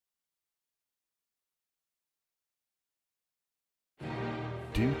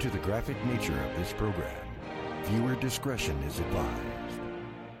Due to the graphic nature of this program, viewer discretion is advised.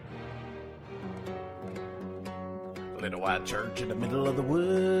 Little white church in the middle of the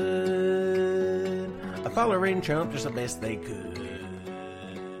wood, a following Trump just the best they could.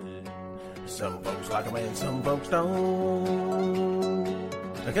 Some folks like him and some folks don't.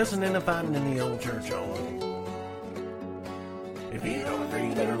 A cussing and a fighting in the old church home. If you don't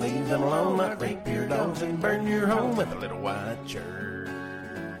agree, better leave them alone. Might rape your dogs and burn your home at the little white church.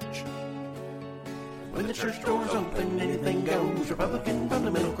 When the church doors open, anything goes. Republican,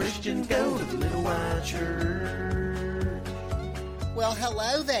 fundamental Christians go to the little white church. Well,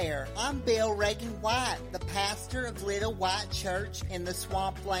 hello there. I'm Bill Reagan White, the pastor of Little White Church in the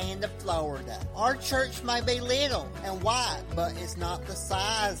swampland of Florida. Our church may be little and white, but it's not the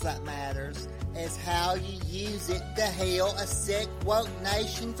size that matters. It's how you use it to heal a sick, woke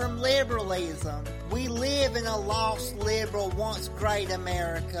nation from liberalism. We live in a lost, liberal, once great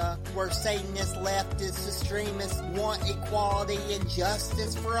America, where Satanist, leftist, extremists want equality and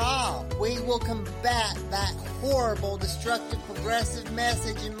justice for all. We will combat that horrible, destructive, progressive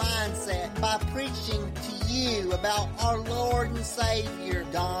message and mindset by preaching to you about our Lord and Savior,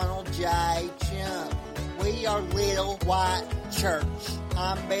 Donald J. Trump. We are Little White Church.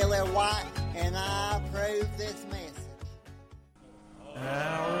 I'm Billy White, and I approve this message.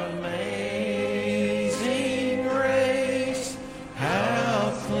 Our amazing grace,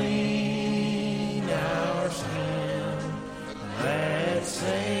 how clean our skin, that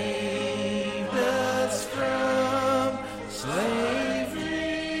saved us from slavery.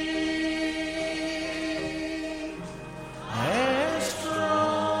 As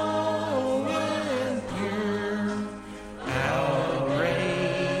strong and pure, our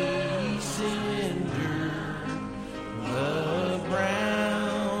race endured. The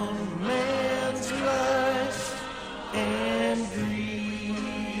brown man's lust and greed.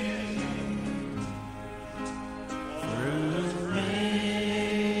 Through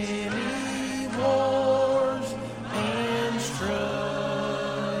many wars and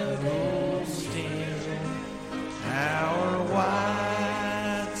struggles still, our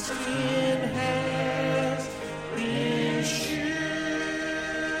white skin has ensured.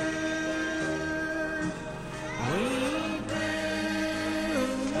 We do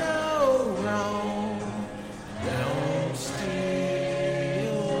no wrong, don't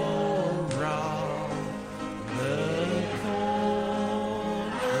steal or rob the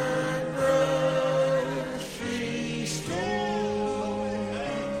corner grocery store.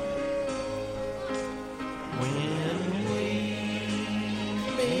 When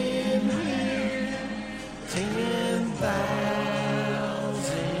we've been here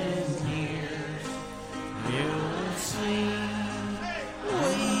 10,000 years, you'll see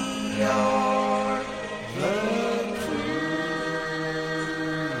we are the crew.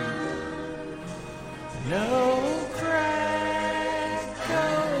 No crack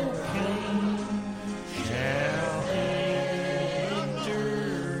cocaine shall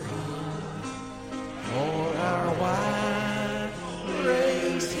enter in, for our white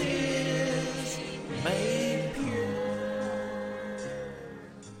race is made pure.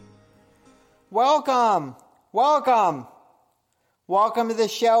 Welcome to the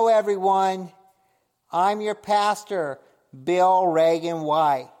show, everyone. I'm your pastor, Bill Reagan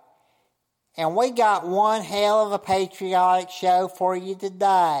White. And we got one hell of a patriotic show for you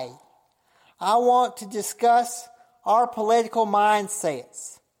today. I want to discuss our political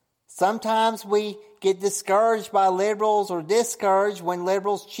mindsets. Sometimes we get discouraged by liberals or discouraged when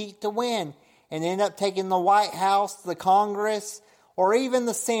liberals cheat to win and end up taking the White House, the Congress, or even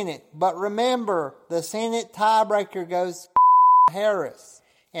the Senate. But remember, the Senate tiebreaker goes to Harris.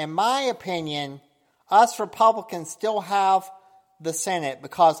 In my opinion, us Republicans still have the Senate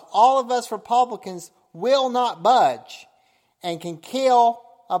because all of us Republicans will not budge and can kill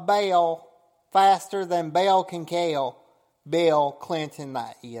a Bale faster than Bale can kill Bill Clinton,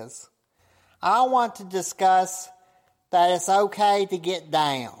 that is. I want to discuss that it's okay to get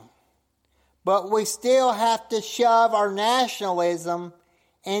down, but we still have to shove our nationalism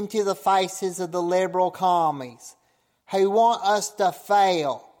into the faces of the liberal commies who want us to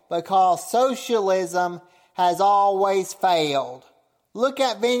fail because socialism has always failed. Look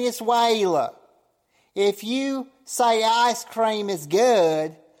at Venezuela. If you say ice cream is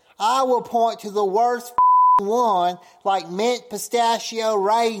good, I will point to the worst one like mint pistachio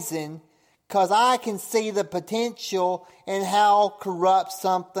raisin because I can see the potential in how corrupt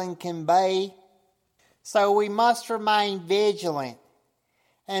something can be. So we must remain vigilant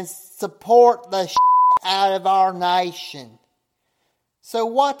and support the out of our nation. So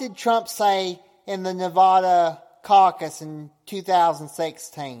what did Trump say in the Nevada caucus in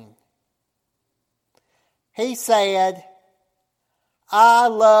 2016. He said, "I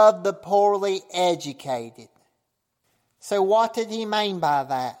love the poorly educated." So what did he mean by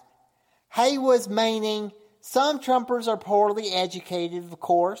that? He was meaning some Trumpers are poorly educated, of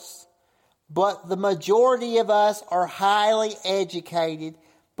course, but the majority of us are highly educated.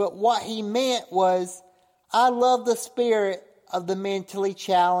 But what he meant was, I love the spirit of the mentally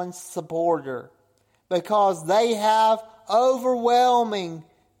challenged supporter because they have overwhelming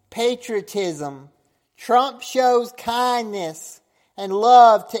patriotism. Trump shows kindness and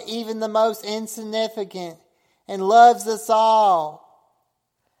love to even the most insignificant and loves us all.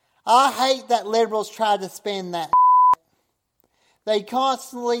 I hate that liberals try to spin that. They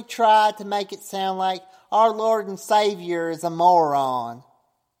constantly try to make it sound like our Lord and Savior is a moron.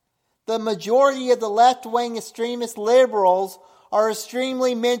 The majority of the left-wing extremist liberals are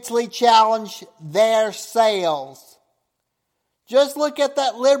extremely mentally challenged themselves. Just look at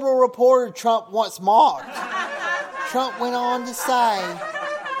that liberal reporter Trump once mocked. Trump went on to say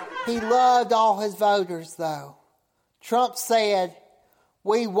he loved all his voters, though. Trump said,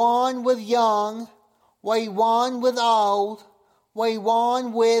 "We won with young, we won with old, we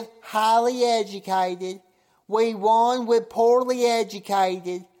won with highly educated, we won with poorly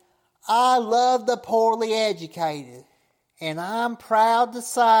educated. I love the poorly educated." And I'm proud to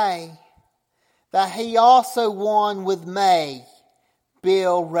say that he also won with me,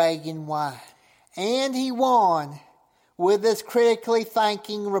 Bill Reagan White. And he won with this critically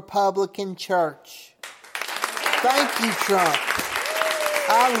thinking Republican church. Thank you, Trump.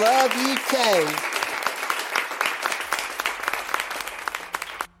 I love you too.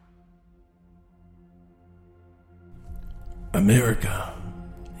 America.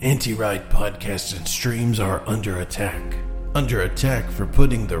 Anti-right podcasts and streams are under attack. Under attack for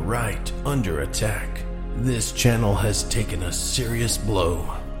putting the right under attack. This channel has taken a serious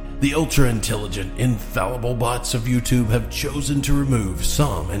blow. The ultra-intelligent, infallible bots of YouTube have chosen to remove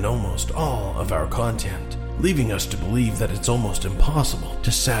some and almost all of our content, leaving us to believe that it's almost impossible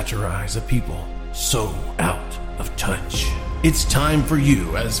to satirize a people so out of touch. It's time for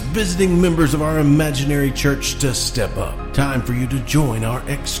you, as visiting members of our imaginary church, to step up. Time for you to join our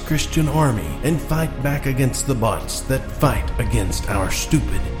ex-Christian army and fight back against the bots that fight against our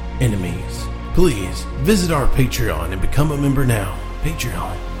stupid enemies. Please visit our Patreon and become a member now.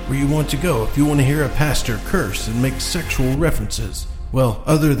 Patreon, where you want to go if you want to hear a pastor curse and make sexual references. Well,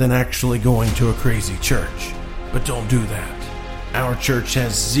 other than actually going to a crazy church. But don't do that. Our church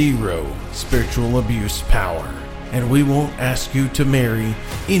has zero spiritual abuse power. And we won't ask you to marry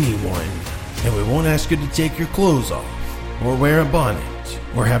anyone. And we won't ask you to take your clothes off, or wear a bonnet,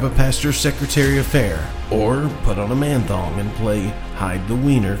 or have a pastor-secretary affair, or put on a man-thong and play hide the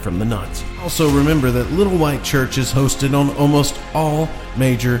wiener from the nuts. Also remember that Little White Church is hosted on almost all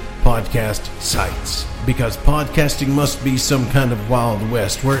major podcast sites, because podcasting must be some kind of Wild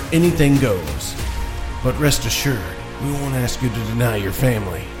West where anything goes. But rest assured, we won't ask you to deny your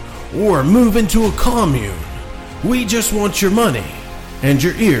family, or move into a commune. We just want your money and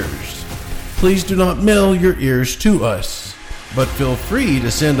your ears. Please do not mail your ears to us, but feel free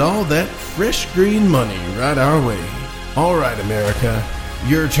to send all that fresh green money right our way. All right, America,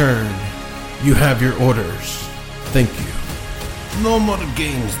 your turn. You have your orders. Thank you. No more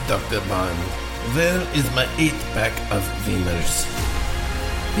games, Dr. Bond. Where is my 8-pack of wieners?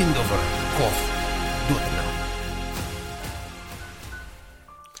 Bend over, cough. Do it now.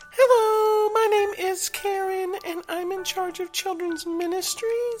 Hello, my name is Karen, and I'm in charge of children's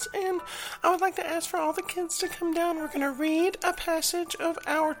ministries, and I would like to ask for all the kids to come down. We're going to read a passage of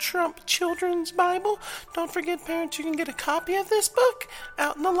our Trump Children's Bible. Don't forget, parents, you can get a copy of this book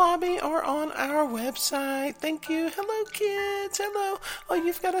out in the lobby or on our website. Thank you. Hello, kids. Hello. Oh,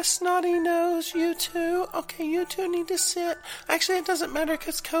 you've got a snotty nose, you two. Okay, you two need to sit. Actually, it doesn't matter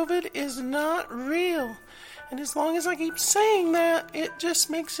because COVID is not real. And as long as I keep saying that, it just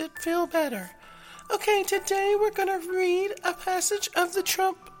makes it feel better. Okay, today we're going to read a passage of the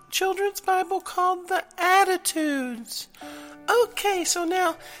Trump Children's Bible called The Attitudes. Okay, so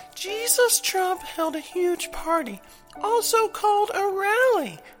now, Jesus Trump held a huge party, also called a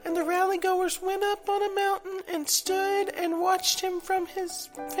rally, and the rally goers went up on a mountain and stood and watched him from his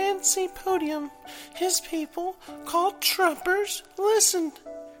fancy podium. His people, called Trumpers, listened.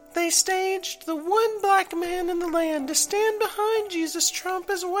 They staged the one black man in the land to stand behind Jesus Trump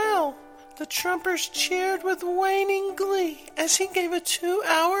as well. The Trumpers cheered with waning glee as he gave a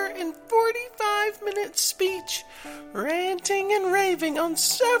 2-hour and 45-minute speech, ranting and raving on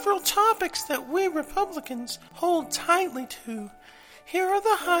several topics that we Republicans hold tightly to. Here are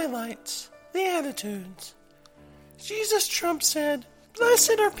the highlights, the attitudes. Jesus Trump said,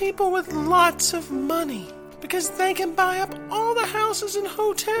 "Blessed are people with lots of money, because they can buy up all the houses and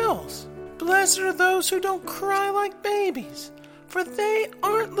hotels. Blessed are those who don't cry like babies, for they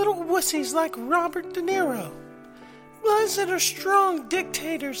aren't little wussies like Robert De Niro. Blessed are strong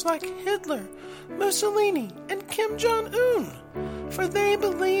dictators like Hitler, Mussolini, and Kim Jong-un, for they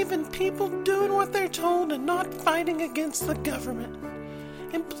believe in people doing what they're told and not fighting against the government.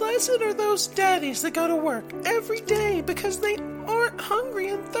 And blessed are those daddies that go to work every day because they aren't hungry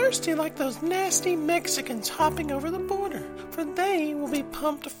and thirsty like those nasty Mexicans hopping over the border, for they will be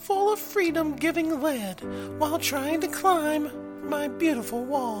pumped full of freedom-giving lead while trying to climb my beautiful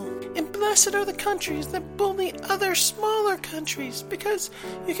wall. And blessed are the countries that bully other smaller countries because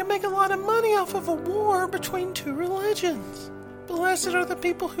you can make a lot of money off of a war between two religions. Blessed are the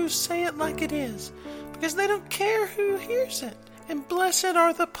people who say it like it is because they don't care who hears it. And blessed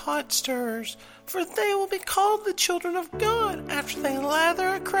are the pot stirrers, for they will be called the children of God after they lather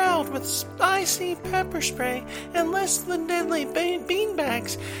a crowd with spicy pepper spray and less than deadly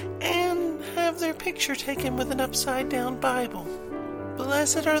beanbags and have their picture taken with an upside-down Bible.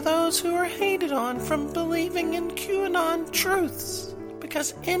 Blessed are those who are hated on from believing in QAnon truths,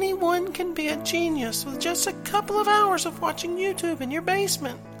 because anyone can be a genius with just a couple of hours of watching YouTube in your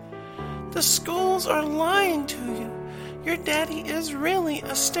basement. The schools are lying to you. Your daddy is really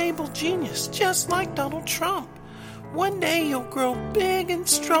a stable genius, just like Donald Trump. One day you'll grow big and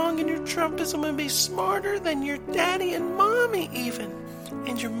strong and your Trumpism will be smarter than your daddy and mommy even.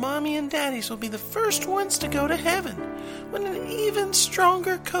 And your mommy and daddies will be the first ones to go to heaven when an even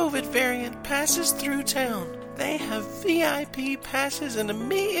stronger COVID variant passes through town. They have VIP passes and a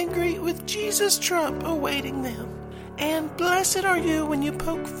meet and greet with Jesus Trump awaiting them. And blessed are you when you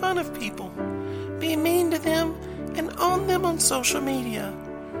poke fun of people, be mean to them, and own them on social media.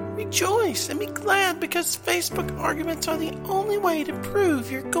 Rejoice and be glad because Facebook arguments are the only way to prove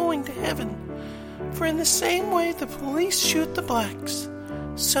you're going to heaven. For in the same way the police shoot the blacks,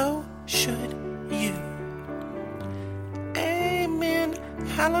 so should you. Amen.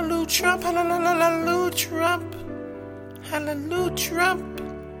 Hallelujah, Trump. Hallelujah, Trump. Hallelujah, Trump.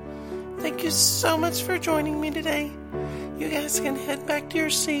 Thank you so much for joining me today. You guys can head back to your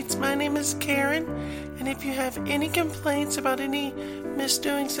seats. My name is Karen, and if you have any complaints about any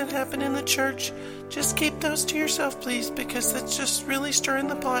misdoings that happen in the church, just keep those to yourself, please, because that's just really stirring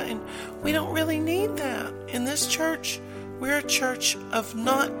the pot, and we don't really need that. In this church, we're a church of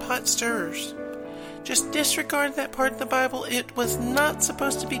not pot stirrers. Just disregard that part of the Bible. It was not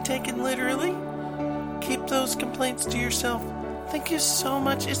supposed to be taken literally. Keep those complaints to yourself. Thank you so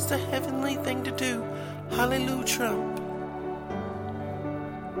much. It's the heavenly thing to do. Hallelujah, Trump.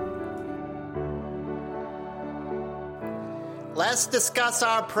 Let's discuss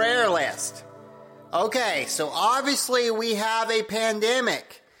our prayer list. Okay, so obviously we have a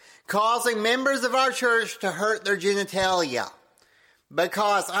pandemic causing members of our church to hurt their genitalia.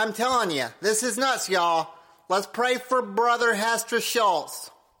 Because I'm telling you, this is nuts, y'all. Let's pray for Brother Hester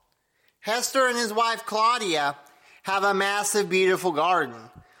Schultz. Hester and his wife Claudia have a massive, beautiful garden.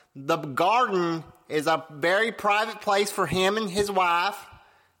 The garden is a very private place for him and his wife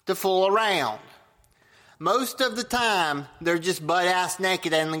to fool around. Most of the time, they're just butt-ass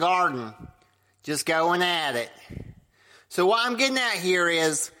naked in the garden, just going at it. So what I'm getting at here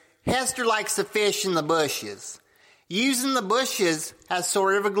is, Hester likes to fish in the bushes, using the bushes as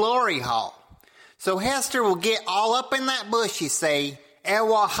sort of a glory hole. So Hester will get all up in that bush, you see, and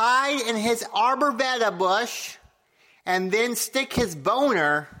will hide in his arborvitae bush, and then stick his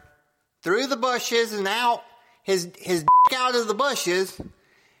boner through the bushes and out, his dick out of the bushes,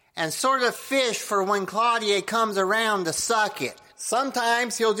 and sort of fish for when Claudia comes around to suck it.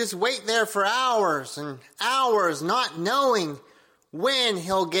 Sometimes he'll just wait there for hours and hours, not knowing when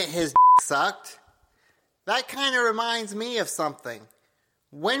he'll get his dick sucked. That kind of reminds me of something.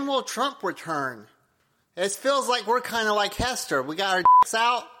 When will Trump return? It feels like we're kind of like Hester. We got our dicks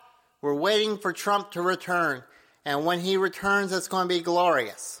out. We're waiting for Trump to return. And when he returns, it's going to be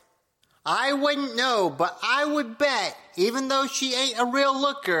glorious. I wouldn't know, but I would bet, even though she ain't a real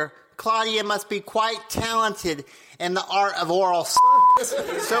looker, Claudia must be quite talented in the art of oral sex.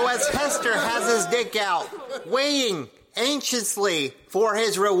 So as Hester has his dick out, waiting anxiously for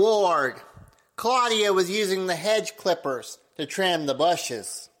his reward, Claudia was using the hedge clippers to trim the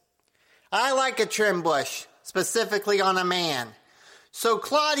bushes. I like a trim bush, specifically on a man. So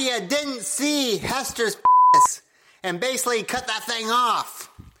Claudia didn't see Hester's penis and basically cut that thing off.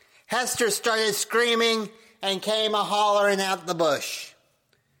 Hester started screaming and came a-hollering out the bush.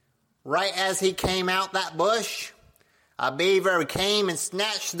 Right as he came out that bush, a beaver came and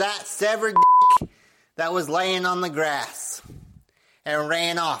snatched that severed dick that was laying on the grass and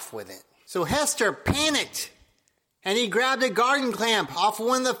ran off with it. So Hester panicked, and he grabbed a garden clamp off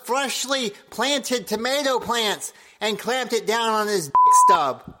one of the freshly planted tomato plants and clamped it down on his dick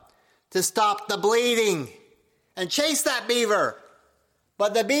stub to stop the bleeding and chase that beaver.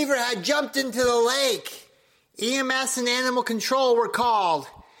 But the beaver had jumped into the lake. EMS and animal control were called.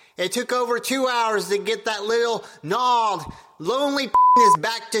 It took over 2 hours to get that little gnawed, lonely penis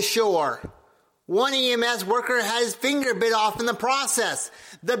back to shore. One EMS worker had his finger bit off in the process.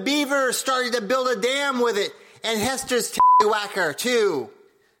 The beaver started to build a dam with it, and Hester's whacker too.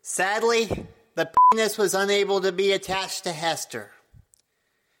 Sadly, the penis was unable to be attached to Hester,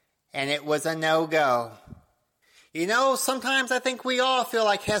 and it was a no-go. You know, sometimes I think we all feel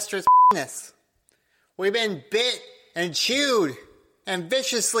like Hester's penis. We've been bit and chewed and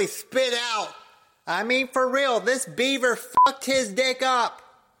viciously spit out. I mean, for real, this beaver fucked his dick up.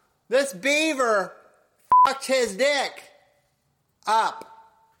 This beaver fucked his dick up.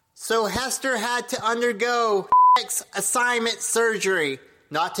 So Hester had to undergo sex assignment surgery,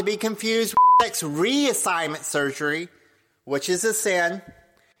 not to be confused with sex reassignment surgery, which is a sin.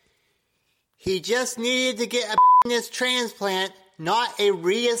 He just needed to get a penis transplant, not a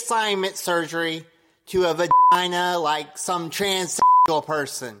reassignment surgery to a vagina like some transsexual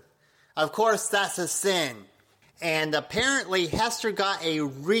person. Of course, that's a sin. And apparently Hester got a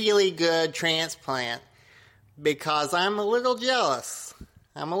really good transplant, because I'm a little jealous.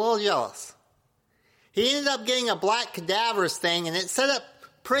 He ended up getting a black cadaverous thing, and it set up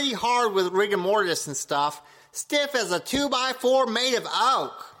pretty hard with rigor mortis and stuff, stiff as a 2x4 made of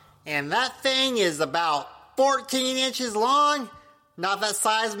oak. And that thing is about 14 inches long. Not that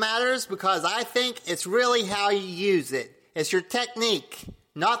size matters, because I think it's really how you use it. It's your technique,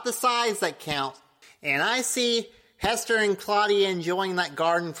 not the size that counts. And I see Hester and Claudia enjoying that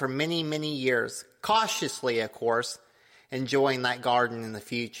garden for many, many years. Cautiously, of course, enjoying that garden in the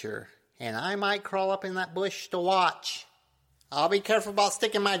future. And I might crawl up in that bush to watch. I'll be careful about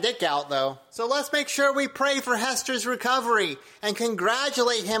sticking my dick out, though. So let's make sure we pray for Hester's recovery and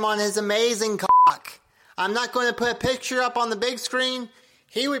congratulate him on his amazing cock. I'm not going to put a picture up on the big screen.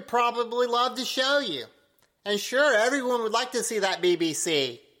 He would probably love to show you. And sure, everyone would like to see that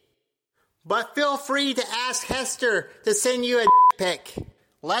BBC. But feel free to ask Hester to send you a pic.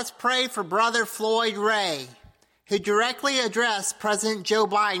 Let's pray for Brother Floyd Ray, who directly addressed President Joe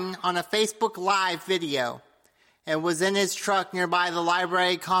Biden on a Facebook Live video and was in his truck nearby the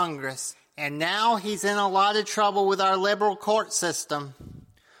Library of Congress. And now he's in a lot of trouble with our liberal court system.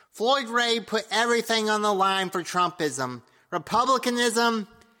 Floyd Ray put everything on the line for Trumpism, Republicanism,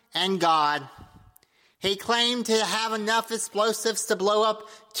 and God. He claimed to have enough explosives to blow up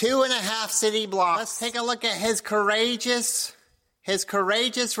 2.5 city blocks. Let's take a look at his courageous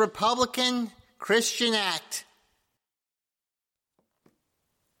Republican Christian act.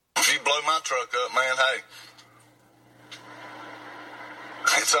 If you blow my truck up, man, hey,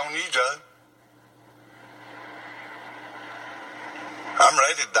 it's on you, Joe. I'm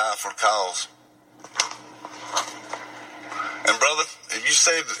ready to die for a cause. And brother, if you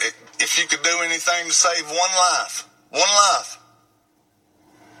said if you could do anything to save one life,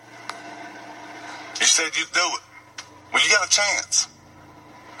 you said you'd do it. Well, you got a chance.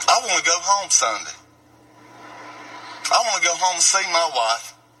 I want to go home Sunday. I want to go home and see my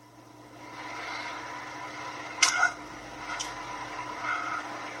wife.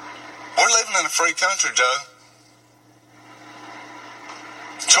 We're living in a free country, Joe.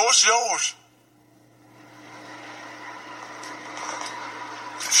 Choice yours.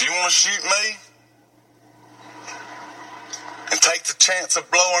 If you want to shoot me and take the chance of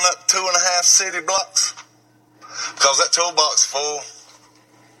blowing up 2.5 city blocks, because that toolbox full.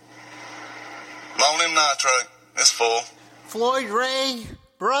 Ammonium nitrate, it's full. Floyd Ray,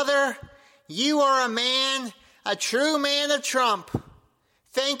 brother, you are a man, a true man of Trump.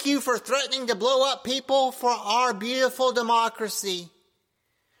 Thank you for threatening to blow up people for our beautiful democracy.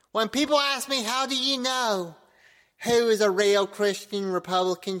 When people ask me, how do you know who is a real Christian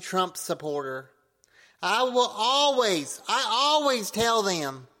Republican Trump supporter, I always tell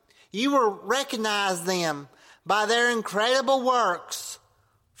them, you will recognize them by their incredible works.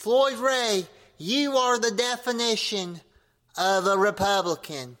 Floyd Ray, you are the definition of a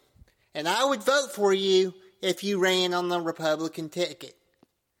Republican. And I would vote for you if you ran on the Republican ticket.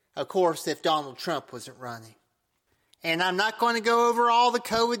 Of course, if Donald Trump wasn't running. And I'm not going to go over all the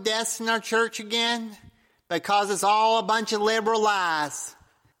COVID deaths in our church again, because it's all a bunch of liberal lies.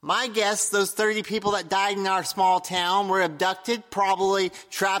 My guess, those 30 people that died in our small town were abducted, probably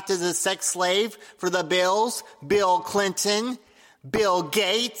trapped as a sex slave for the Bills, Bill Clinton, Bill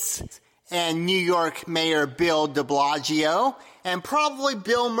Gates, and New York Mayor Bill de Blasio, and probably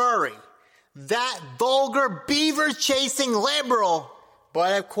Bill Murray. That vulgar beaver-chasing liberal,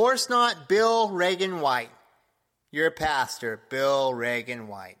 but of course not Bill Reagan White. Your pastor, Bill Reagan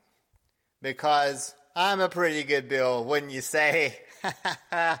White. Because I'm a pretty good Bill, wouldn't you say?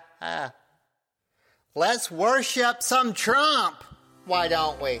 Let's worship some Trump. Why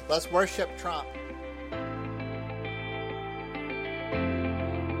don't we? Let's worship Trump.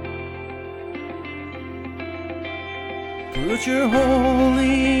 Put your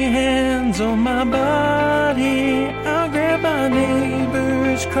holy hands on my body. I'll grab my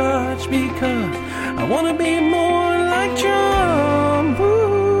neighbor's crotch because I want to be more like Trump.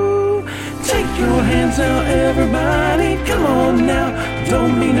 Ooh. Take your hands now, everybody. Come on now.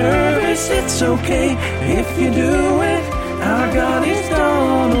 Don't be nervous. It's okay if you do it. Our God is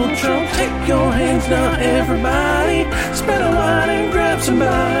Donald Trump. Take your hands now, everybody. Spread a wide and grab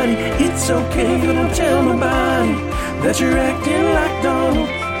somebody. It's okay, don't tell nobody that you're acting like Donald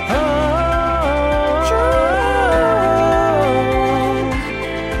Trump.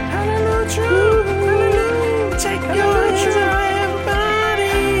 Hallelujah, Trump. Hallelujah. Take your hands now, everybody.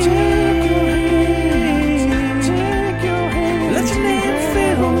 Take your hands. Let your name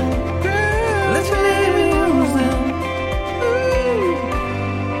fill. Let your name use them.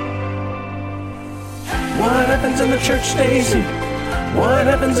 What happens in the church stays here. What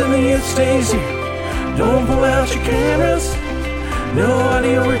happens in the youth stays here. Don't pull out your cameras, no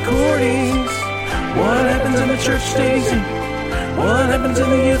audio recordings. What happens in the church stays here. What happens in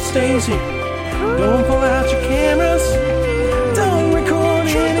the youth stays here. Don't pull out your cameras, don't record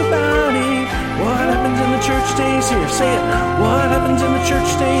anybody. What happens in the church stays here. Say it. What happens in the church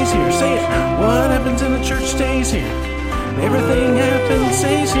stays here. Say it. What happens in the church stays here. Everything happens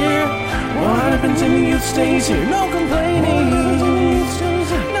stays here. What happens in the youth stays here. No complaining.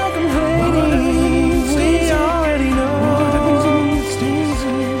 No complaining. We already know. What happens in the youth stays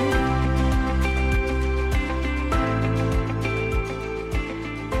here.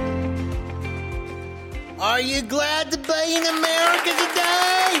 Are you glad to be in America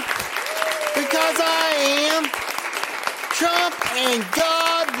today? Because I am. Trump and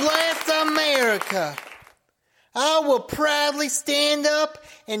God bless America. I will proudly stand up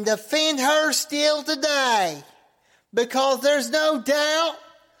and defend her still today. Because there's no doubt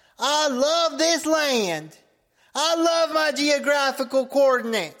I love this land. I love my geographical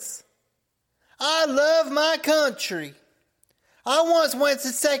coordinates. I love my country. I once went to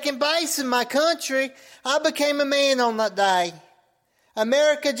second base in my country. I became a man on that day.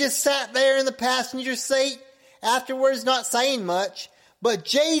 America just sat there in the passenger seat, afterwards not saying much. But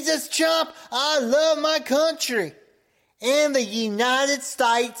Jesus, Trump, I love my country. And the United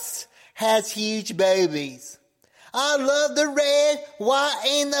States has huge boobies. I love the red, white,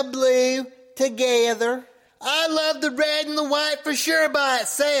 and the blue together. I love the red and the white for sure by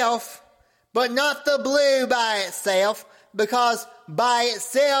itself, but not the blue by itself, because by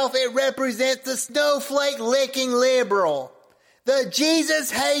itself it represents the snowflake-licking liberal. The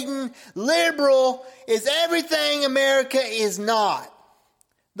Jesus-hating liberal is everything America is not.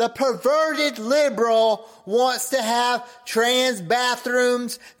 The perverted liberal wants to have trans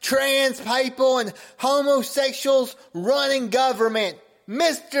bathrooms, trans people, and homosexuals running government.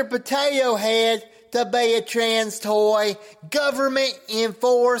 Mr. Potato Head to be a trans toy. Government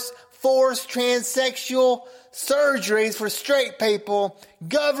enforced forced transsexual surgeries for straight people.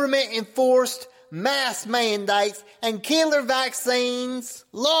 Government enforced mask mandates and killer vaccines,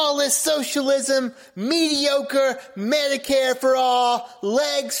 lawless socialism, mediocre Medicare for all,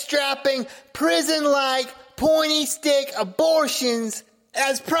 leg strapping, prison-like, pointy stick abortions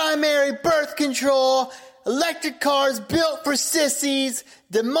as primary birth control, electric cars built for sissies,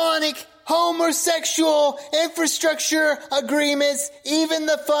 demonic homosexual infrastructure agreements, even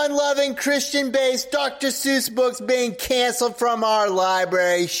the fun-loving Christian-based Dr. Seuss books being canceled from our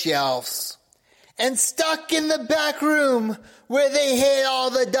library shelves. And stuck in the back room where they hid all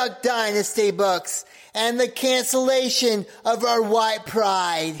the Duck Dynasty books and the cancellation of our white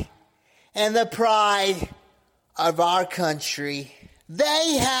pride and the pride of our country.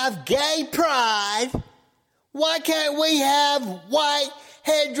 They have gay pride. Why can't we have white,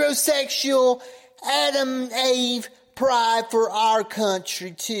 heterosexual, Adam and Eve pride for our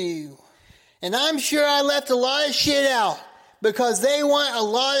country too? And I'm sure I left a lot of shit out because they want a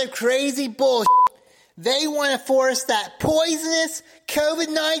lot of crazy bullshit. They want to force that poisonous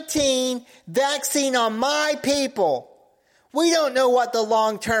COVID-19 vaccine on my people. We don't know what the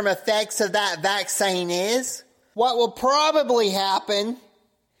long-term effects of that vaccine is. What will probably happen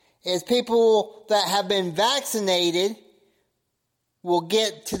is people that have been vaccinated will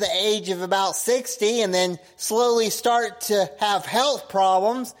get to the age of about 60 and then slowly start to have health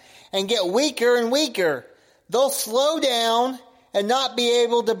problems and get weaker and weaker. They'll slow down and not be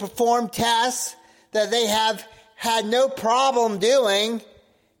able to perform tasks that they have had no problem doing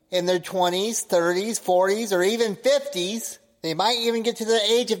in their 20s, 30s, 40s, or even 50s. They might even get to the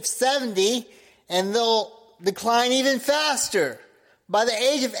age of 70 and they'll decline even faster. By the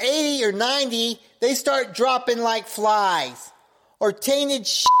age of 80 or 90, they start dropping like flies or tainted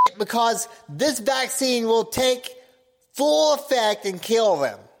shit because this vaccine will take full effect and kill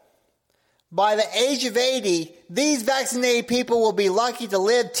them. By the age of 80, these vaccinated people will be lucky to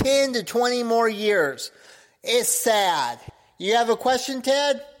live 10 to 20 more years. It's sad. You have a question,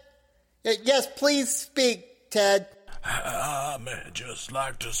 Ted? Yes, please speak, Ted. I'd just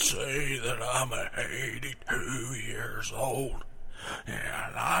like to say that I'm 82 years old,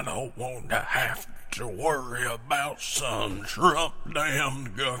 and I don't want to have to worry about some Trump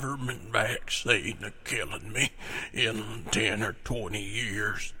damn government vaccine killing me in 10 or 20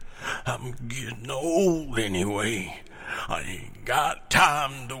 years. I'm getting old anyway. I ain't got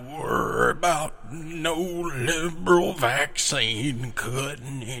time to worry about no liberal vaccine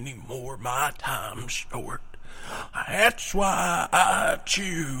cutting any more of my time short. That's why I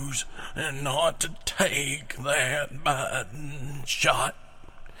choose not to take that Biden shot.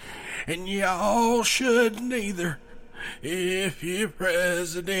 And y'all shouldn't either. If your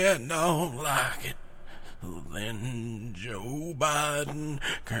president don't like it, then Joe Biden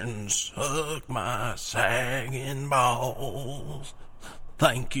can suck my sagging balls.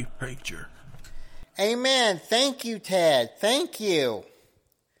 Thank you, preacher. Amen. Thank you, Ted. Thank you.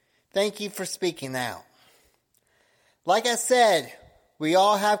 Thank you for speaking out. Like I said, we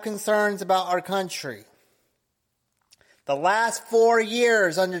all have concerns about our country. The last 4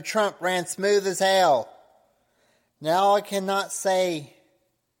 years under Trump ran smooth as hell. Now I cannot say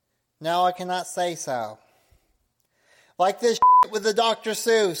so. Like this shit with the Dr.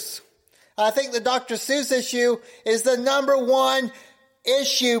 Seuss. I think the Dr. Seuss issue is the number one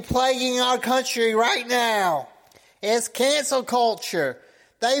issue plaguing our country right now. It's cancel culture.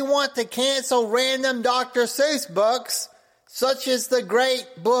 They want to cancel random Dr. Seuss books, such as The Great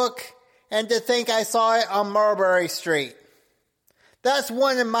Book and To Think I Saw It on Mulberry Street. That's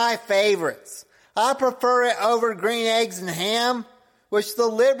one of my favorites. I prefer it over Green Eggs and Ham, which the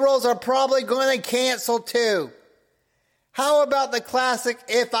liberals are probably going to cancel too. How about the classic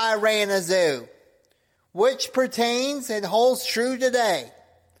If I Ran a Zoo, which pertains and holds true today?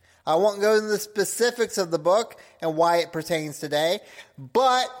 I won't go into the specifics of the book and why it pertains today,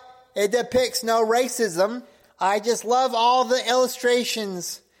 but it depicts no racism. I just love all the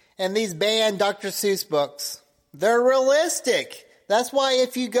illustrations in these banned Dr. Seuss books. They're realistic. That's why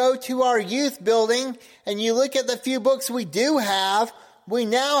if you go to our youth building and you look at the few books we do have, we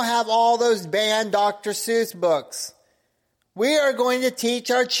now have all those banned Dr. Seuss books. We are going to teach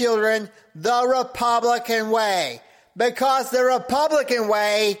our children the Republican way, because the Republican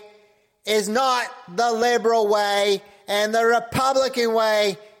way is not the liberal way, and the Republican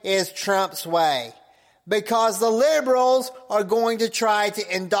way is Trump's way. Because the liberals are going to try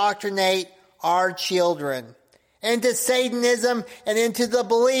to indoctrinate our children into Satanism and into the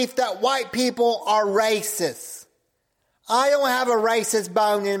belief that white people are racist. I don't have a racist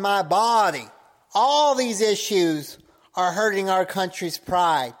bone in my body. All these issues are hurting our country's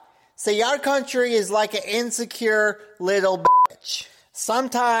pride. See, our country is like an insecure little bitch.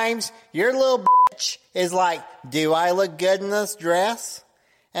 Sometimes your little bitch is like, do I look good in this dress?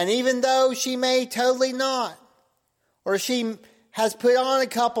 And even though she may totally not, or she has put on a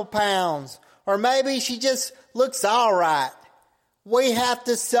couple pounds, or maybe she just looks all right, we have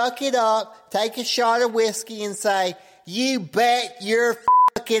to suck it up, take a shot of whiskey and say, you bet your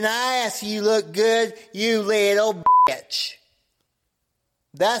fucking ass you look good, you little bitch.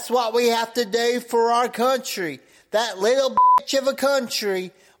 That's what we have to do for our country. That little bitch of a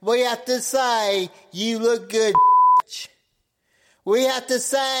country, we have to say, you look good, bitch. We have to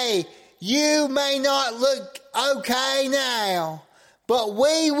say, you may not look okay now, but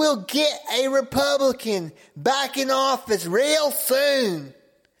we will get a Republican back in office real soon.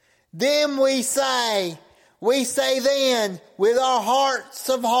 Then we say then, with our hearts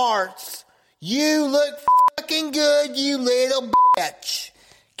of hearts, you look fucking good, you little bitch.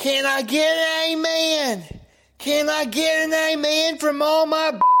 Can I get an amen? Can I get an amen from all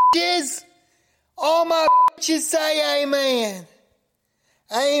my bitches? All my bitches say amen.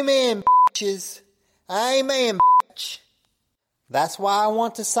 Amen, bitches. Amen, bitch. That's why I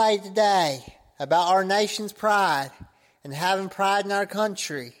want to say today about our nation's pride and having pride in our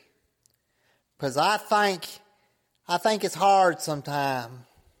country. Because I I think it's hard sometimes.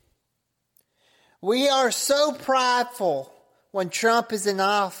 We are so prideful when Trump is in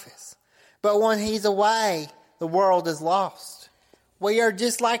office, but when he's away, the world is lost. We are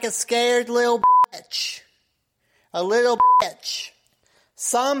just like a scared little bitch. A little bitch.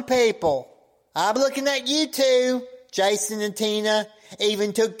 Some people, I'm looking at you two, Jason and Tina,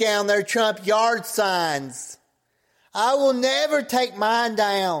 even took down their Trump yard signs. I will never take mine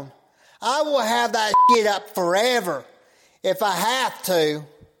down. I will have that shit up forever if I have to.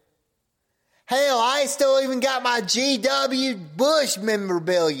 Hell, I still even got my G.W. Bush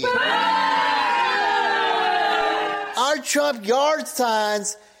memorabilia. Our Trump yard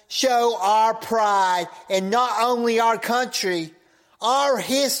signs show our pride in not only our country, our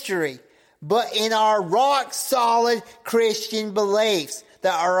history, but in our rock-solid Christian beliefs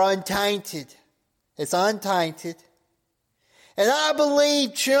that are untainted. It's untainted. And I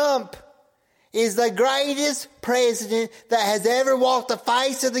believe Trump is the greatest president that has ever walked the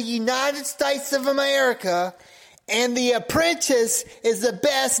face of the United States of America, and The Apprentice is the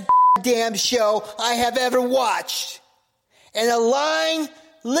best damn show I have ever watched. And a lying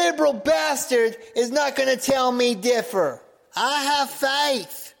liberal bastard is not going to tell me differ. I have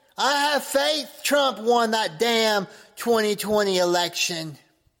faith. I have faith Trump won that damn 2020 election.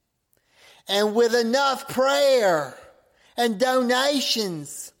 And with enough prayer and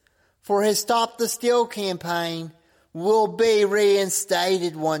donations for his Stop the Steal campaign, will be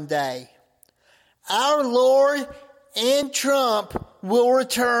reinstated one day. Our Lord and Trump will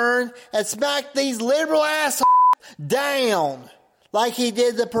return and smack these liberal assholes down like he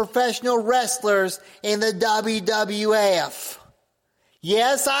did the professional wrestlers in the WWF.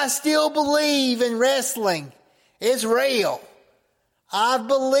 Yes, I still believe in wrestling. It's real. I've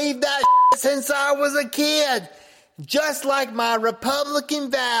believed that since I was a kid. Just like my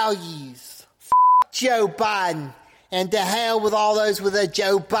Republican values. F*** Joe Biden. And to hell with all those with a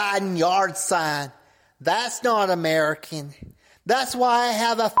Joe Biden yard sign. That's not American. That's why I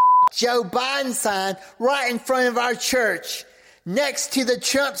have a Joe Biden sign right in front of our church. Next to the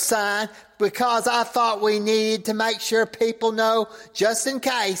Trump sign, because I thought we needed to make sure people know, just in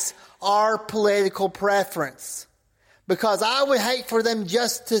case, our political preference. Because I would hate for them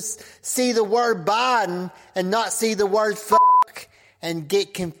just to see the word Biden and not see the word fuck and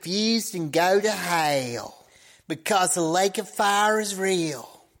get confused and go to hell. Because the lake of fire is real.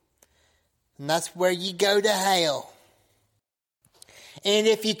 And that's where you go to hell. And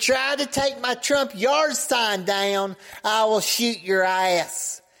if you try to take my Trump yard sign down, I will shoot your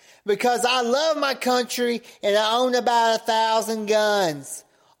ass. Because I love my country and I own about 1,000 guns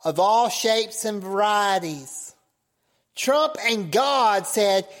of all shapes and varieties. Trump and God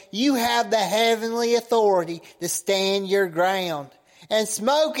said, you have the heavenly authority to stand your ground and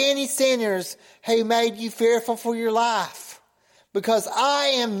smoke any sinners who made you fearful for your life. Because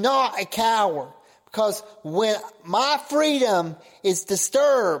I am not a coward. Because when my freedom is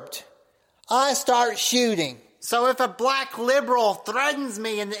disturbed, I start shooting. So if a black liberal threatens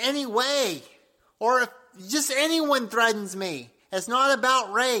me in any way, or if just anyone threatens me, it's not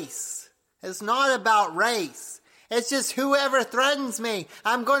about race. It's not about race. It's just whoever threatens me,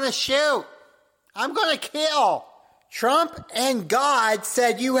 I'm going to shoot. I'm going to kill. Trump and God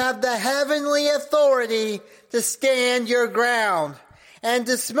said you have the heavenly authority to stand your ground and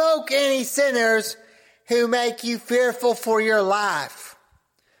to smoke any sinners who make you fearful for your life.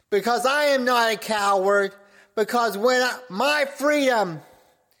 Because I am not a coward. Because when my freedom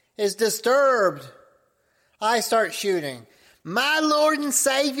is disturbed, I start shooting. My Lord and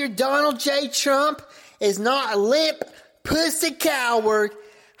Savior, Donald J. Trump, is not a limp pussy coward.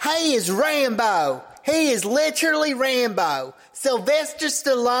 He is Rambo. He is literally Rambo. Sylvester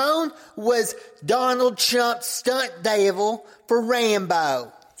Stallone was Donald Trump's stunt devil for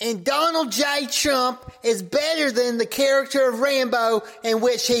Rambo. And Donald J. Trump is better than the character of Rambo in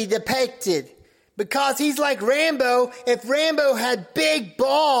which he depicted. Because he's like Rambo if Rambo had big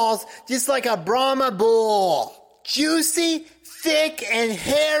balls just like a Brahma bull. Juicy, thick, and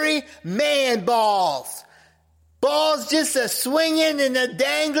hairy man balls. Balls just a swinging and a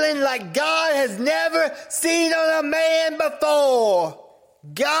dangling like God has never seen on a man before.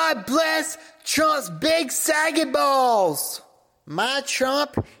 God bless Trump's big saggy balls. My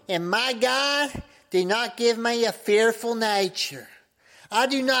Trump and my God do not give me a fearful nature. I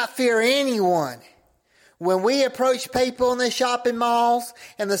do not fear anyone. When we approach people in the shopping malls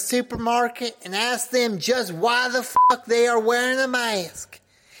and the supermarket and ask them just why the fuck they are wearing a mask,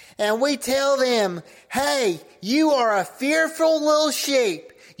 and we tell them, hey, you are a fearful little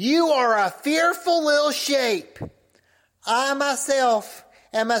sheep. You are a fearful little sheep. I myself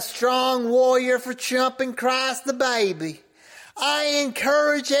am a strong warrior for Trump and Christ the baby. I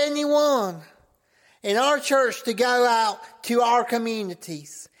encourage anyone in our church to go out to our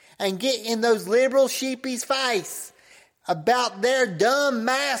communities and get in those liberal sheepies' face about their dumb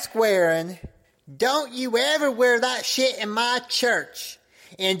mask wearing. Don't you ever wear that shit in my church,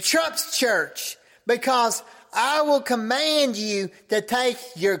 in Trump's church, because I will command you to take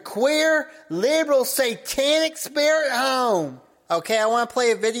your queer, liberal, satanic spirit home. Okay, I want to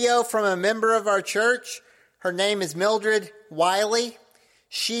play a video from a member of our church. Her name is Mildred Wiley.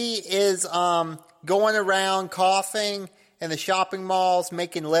 She is going around coughing in the shopping malls,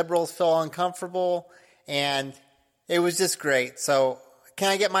 making liberals feel uncomfortable, and it was just great. So, can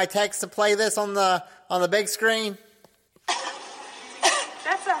I get my text to play this on the big screen?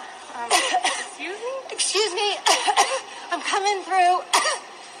 That's a excuse me? Excuse me. I'm coming through.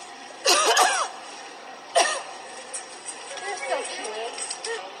 You're so cute.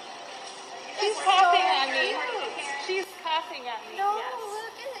 She's coughing at me. She's coughing at me. No, yes.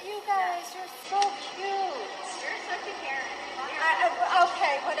 look at you guys. You're so cute. You're such a Karen.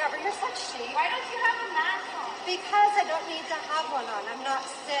 Okay, whatever. You're such sheep. Why don't you have a mask on? Because I don't need to have one on. I'm not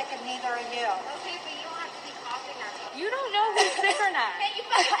sick, and neither are you. Okay, but you don't have to be coughing at me. You don't know who's sick or not. Can't you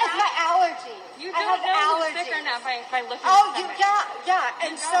put It's my allergy. You I don't have know who's allergies. sick or not by looking Oh, at you, somebody. yeah.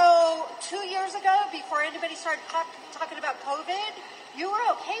 And so 2 years ago, before anybody started talking about COVID, you were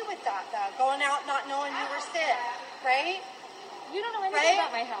okay with that, though, going out not knowing you were sick, right? You don't know anything Right?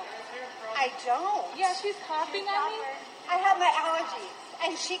 about my health. I don't. Yeah, she's coughing at me. I have my allergies,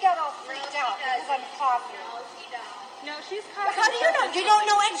 and she got all freaked out because I'm coughing. No, she's coughing. How do you know? You don't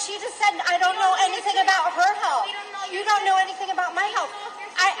know, and she just said, I don't know anything about her health. You don't know anything about my health.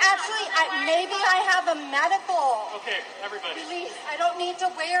 Maybe I have a medical release. I don't need to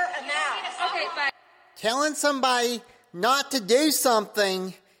wear a mask. Okay, fine. Telling somebody not to do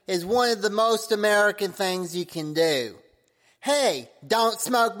something is one of the most American things you can do. Hey, don't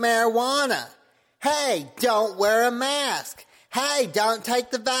smoke marijuana. Hey, don't wear a mask. Hey, don't take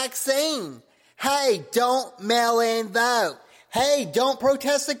the vaccine. Hey, don't mail in vote. Hey, don't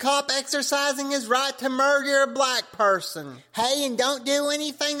protest a cop exercising his right to murder a black person. Hey, and don't do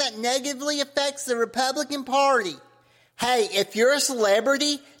anything that negatively affects the Republican Party. Hey, if you're a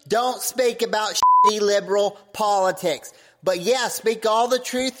celebrity, don't speak about shitty liberal politics. But yeah, speak all the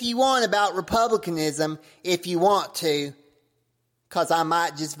truth you want about Republicanism if you want to, because I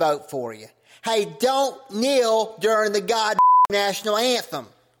might just vote for you. Hey, don't kneel during the goddamn national anthem.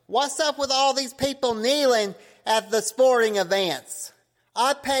 What's up with all these people kneeling at the sporting events?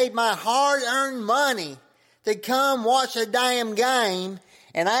 I paid my hard-earned money to come watch a damn game,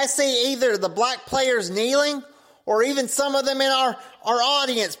 and I see either the black players kneeling or even some of them in our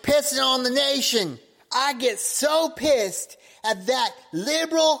audience pissing on the nation. I get so pissed at that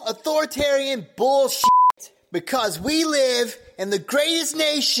liberal authoritarian bullshit because we live in the greatest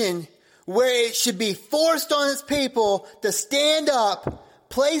nation where it should be forced on its people to stand up,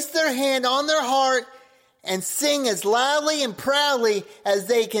 place their hand on their heart, and sing as loudly and proudly as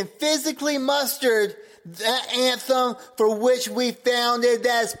they can physically muster the anthem for which we founded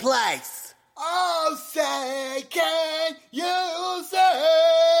this place. Oh, say, can you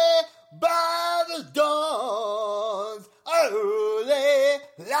say, by the dawn's early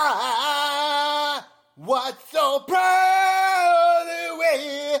light, what so proudly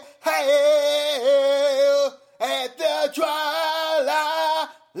we hail at the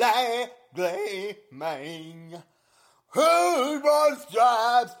twilight gleaming, whose broad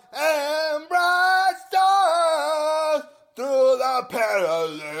stripes and bright stars through the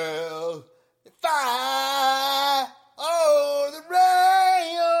parallel fire. Oh, the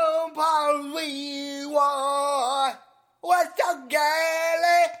rainbow we wore was so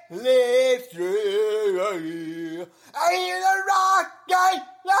gaily lit through. And the rocket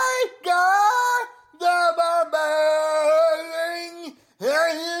like God, the barbarian,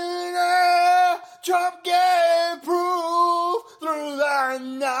 and Trump gave proof through the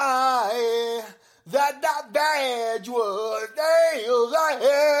night that that badge was nailed to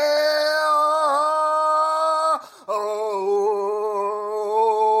hell.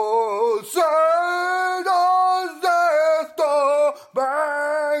 Oh, say does the star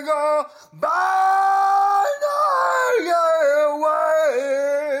bang by night away?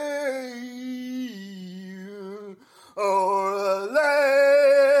 Oh, the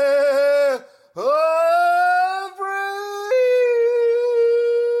land of free.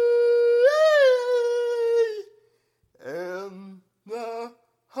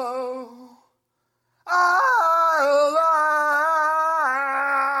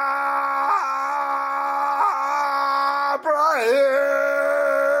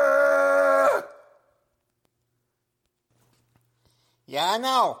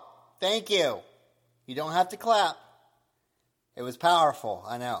 Thank you. You don't have to clap. It was powerful.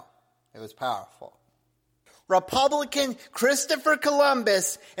 I know. It was powerful. Republican Christopher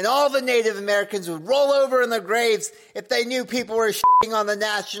Columbus and all the Native Americans would roll over in their graves if they knew people were shitting on the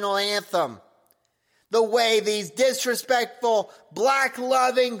national anthem. The way these disrespectful,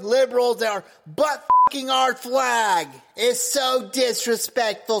 black-loving liberals are butt-fucking our flag is so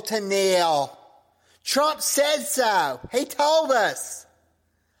disrespectful to kneel. Trump said so. He told us.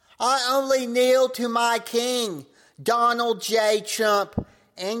 I only kneel to my king, Donald J. Trump,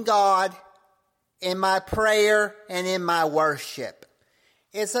 and God, in my prayer and in my worship.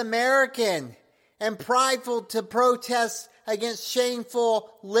 It's American and prideful to protest against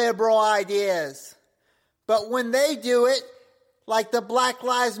shameful liberal ideas. But when they do it, like the Black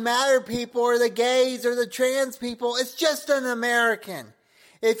Lives Matter people or the gays or the trans people, it's just un-American.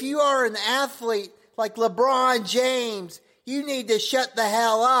 If you are an athlete like LeBron James, you need to shut the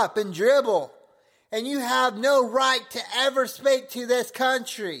hell up and dribble. And you have no right to ever speak to this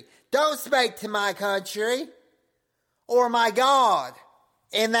country. Don't speak to my country or my God.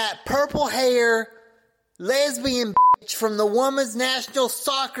 And that purple hair lesbian bitch from the women's national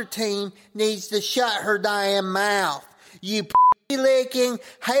soccer team needs to shut her damn mouth. You licking,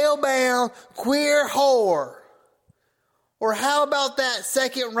 hell-bound, queer whore. Or how about that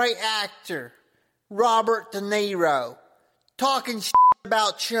second-rate actor, Robert De Niro, talking shit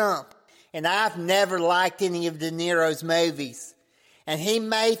about Trump? And I've never liked any of De Niro's movies. And he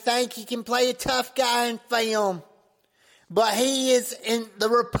may think he can play a tough guy in film, but he is in the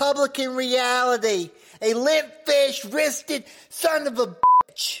Republican reality a limp-fish, wristed son of a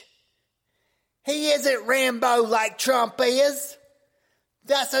bitch. He isn't Rambo like Trump is.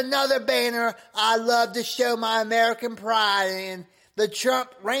 That's another banner I love to show my American pride in. The Trump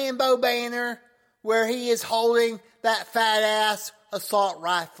Rambo banner, where he is holding that fat-ass assault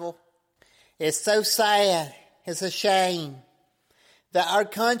rifle. It's so sad. It's a shame that our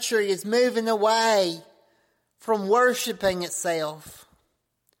country is moving away from worshiping itself.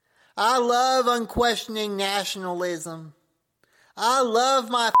 I love unquestioning nationalism. I love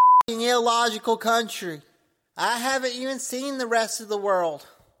my illogical country. I haven't even seen the rest of the world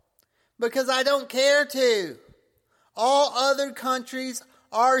because I don't care to. All other countries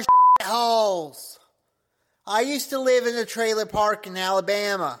are holes. I used to live in a trailer park in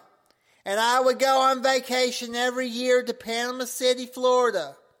Alabama, and I would go on vacation every year to Panama City,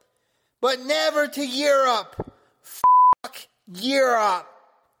 Florida, but never to Europe. Fuck Europe.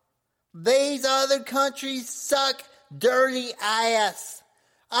 These other countries suck dirty ass.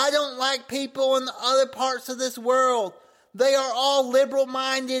 I don't like people in the other parts of this world. They are all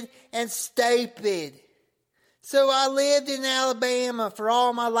liberal-minded and stupid. So I lived in Alabama for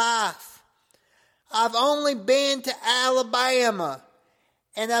all my life. I've only been to Alabama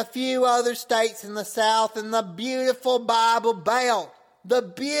and a few other states in the South and the beautiful Bible Belt. The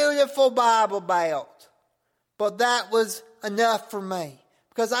beautiful Bible Belt. But that was enough for me.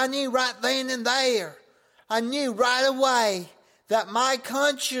 Because I knew right then and there, I knew right away that my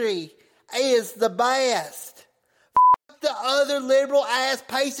country is the best. F*** the other liberal ass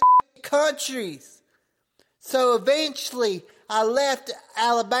piece of countries. So eventually I left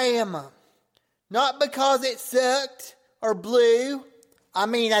Alabama. Not because it sucked or blew. I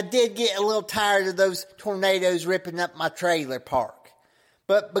mean, I did get a little tired of those tornadoes ripping up my trailer park.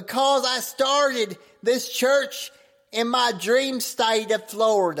 But because I started this church in my dream state of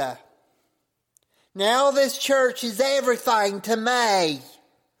Florida. Now this church is everything to me.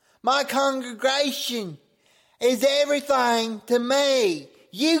 My congregation is everything to me.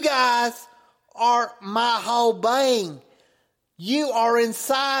 You guys are my whole being. You are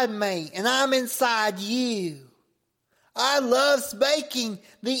inside me, and I'm inside you. I love speaking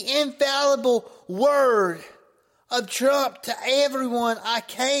the infallible word of Trump to everyone I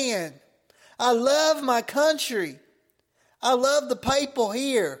can. I love my country. I love the people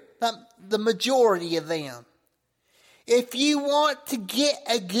here, the majority of them. If you want to get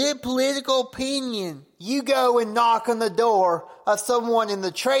a good political opinion, you go and knock on the door of someone in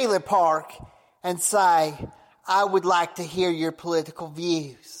the trailer park and say, I would like to hear your political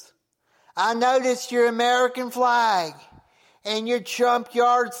views. I noticed your American flag and your Trump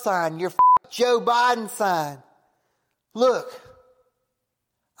yard sign, your Joe Biden sign. Look,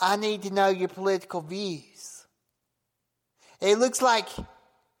 I need to know your political views. It looks like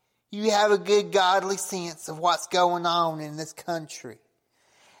you have a good godly sense of what's going on in this country.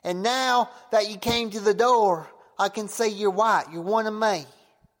 And now that you came to the door, I can see you're white. You're one of me.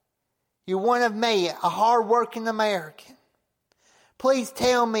 You're one of me, a hard-working American. Please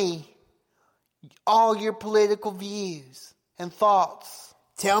tell me all your political views and thoughts.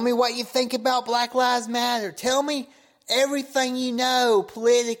 Tell me what you think about Black Lives Matter. Tell me everything you know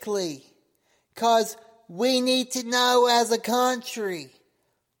politically. Because we need to know as a country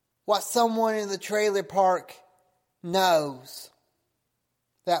what someone in the trailer park knows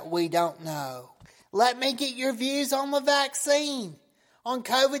that we don't know. Let me get your views on the vaccine, on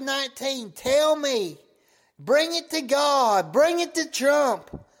COVID-19. Tell me. Bring it to God. Bring it to Trump.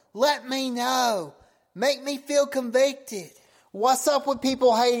 Let me know. Make me feel convicted. What's up with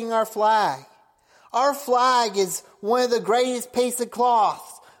people hating our flag? Our flag is one of the greatest pieces of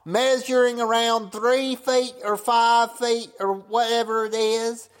cloth, measuring around 3 feet or 5 feet or whatever it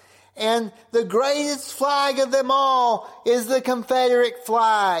is. And the greatest flag of them all is the Confederate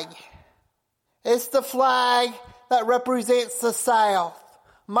flag. It's the flag that represents the South,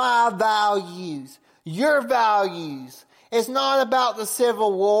 my values, your values. It's not about the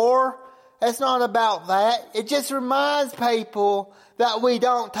Civil War. It's not about that. It just reminds people that we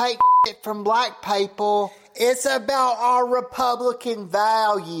don't take shit from black people. It's about our Republican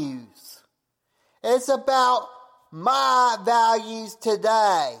values. It's about my values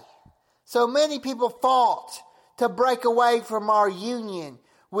today. So many people fought to break away from our union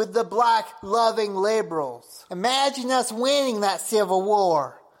with the black loving liberals. Imagine us winning that Civil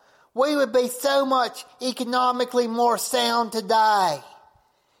War. We would be so much economically more sound today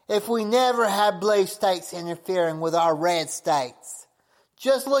if we never had blue states interfering with our red states.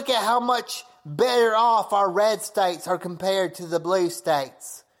 Just look at how much better off our red states are compared to the blue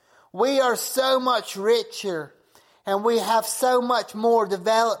states. We are so much richer and we have so much more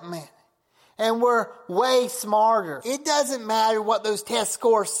development. And we're way smarter. It doesn't matter what those test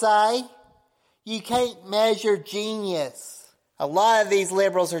scores say. You can't measure genius. A lot of these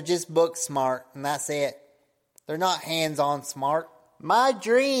liberals are just book smart, and that's it. They're not hands-on smart. My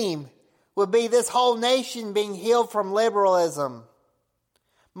dream would be this whole nation being healed from liberalism.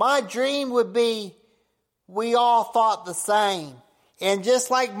 My dream would be we all thought the same. And just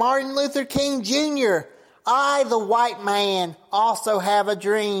like Martin Luther King Jr., I, the white man, also have a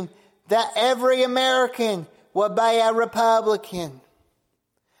dream that every American would be a Republican.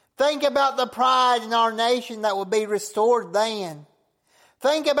 Think about the pride in our nation that would be restored then.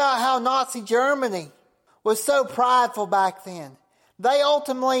 Think about how Nazi Germany was so prideful back then. They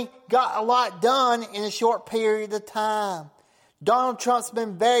ultimately got a lot done in a short period of time. Donald Trump's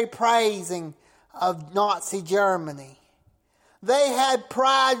been very praising of Nazi Germany. They had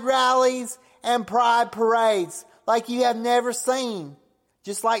pride rallies and pride parades like you have never seen.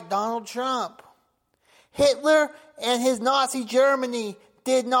 Just like Donald Trump. Hitler and his Nazi Germany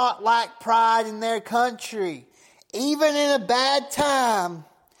did not lack pride in their country. Even in a bad time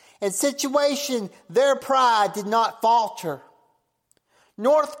and situation, their pride did not falter.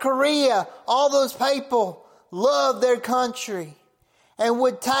 North Korea, all those people loved their country and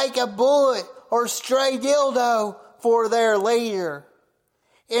would take a bullet or stray dildo for their leader.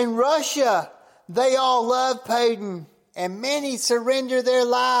 In Russia, they all loved Putin. And many surrender their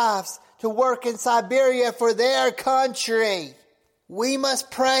lives to work in Siberia for their country. We must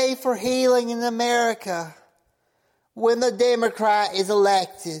pray for healing in America when the Democrat is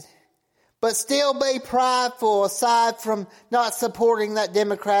elected. But still be prideful aside from not supporting that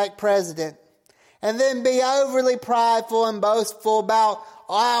Democratic president. And then be overly prideful and boastful about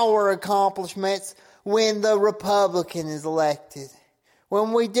our accomplishments when the Republican is elected.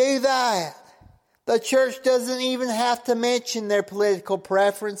 When we do that, the church doesn't even have to mention their political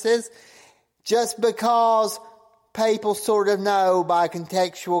preferences just because people sort of know by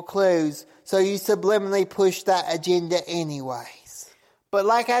contextual clues. So you subliminally push that agenda anyways. But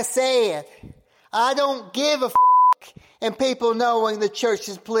like I said, I don't give a in people knowing the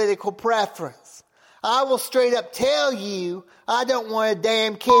church's political preference. I will straight up tell you I don't want a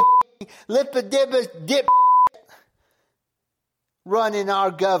damn kid lip-a-dip running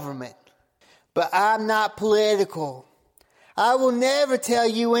our government. But I'm not political. I will never tell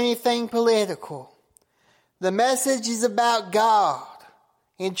you anything political. The message is about God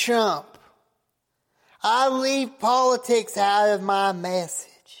and Trump. I leave politics out of my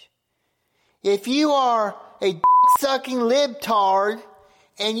message. If you are a dick-sucking libtard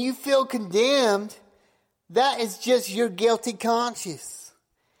and you feel condemned, that is just your guilty conscience.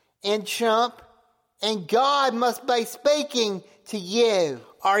 And Trump and God must be speaking to you.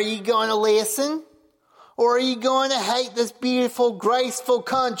 Are you going to listen? Or are you going to hate this beautiful, graceful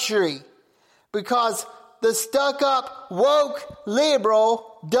country? Because the stuck-up, woke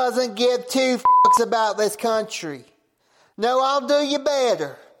liberal doesn't give two fucks about this country. No, I'll do you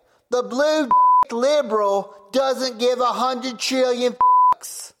better. The blue liberal doesn't give 100 trillion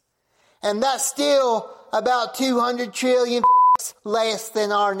fucks. And that's still about 200 trillion less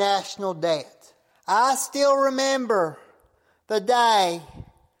than our national debt. I still remember the day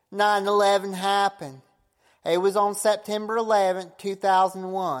 9/11 happened. It was on September 11th,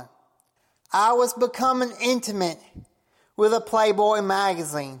 2001. I was becoming intimate with a Playboy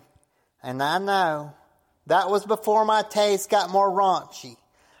magazine. And I know that was before my taste got more raunchy.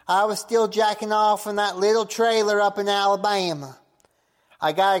 I was still jacking off in that little trailer up in Alabama.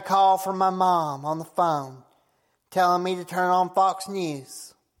 I got a call from my mom on the phone telling me to turn on Fox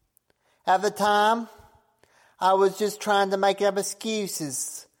News. At the time, I was just trying to make up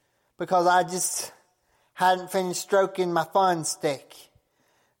excuses because I just hadn't finished stroking my fun stick.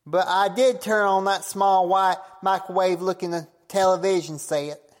 But I did turn on that small white microwave-looking television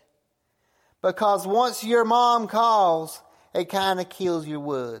set. Because once your mom calls, it kind of kills your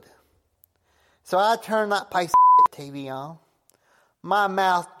wood. So I turned that piece of TV on. My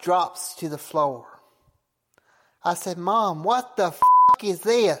mouth drops to the floor. I said, Mom, what the fuck is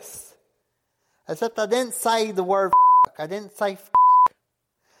this? Except I didn't say the word fuck. I didn't say fuck.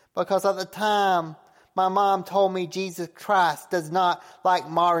 Because at the time, my mom told me Jesus Christ does not like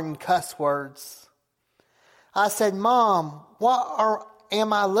modern cuss words. I said, Mom, what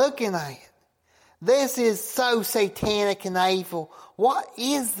am I looking at? This is so satanic and evil. What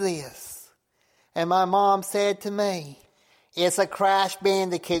is this? And my mom said to me, it's a Crash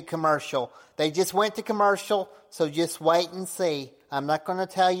Bandicoot commercial. They just went to commercial, so just wait and see. I'm not going to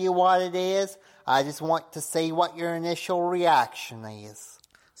tell you what it is. I just want to see what your initial reaction is.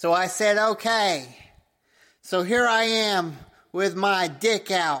 So I said, okay. So here I am with my dick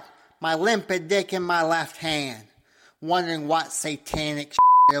out, my limpid dick in my left hand, wondering what satanic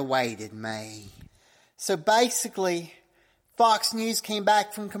shit awaited me. So basically, Fox News came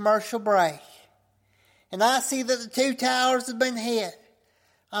back from commercial break, and I see that the two towers have been hit.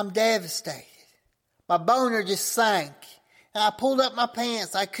 I'm devastated. My boner just sank, and I pulled up my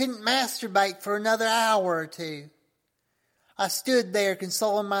pants. I couldn't masturbate for another hour or two. I stood there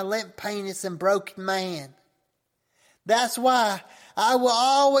consoling my limp penis and broken man. That's why I will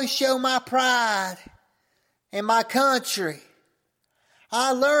always show my pride in my country.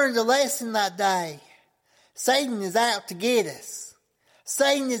 I learned a lesson that day. Satan is out to get us.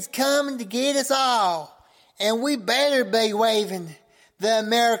 Satan is coming to get us all. And we better be waving the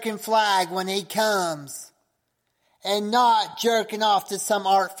American flag when he comes. And not jerking off to some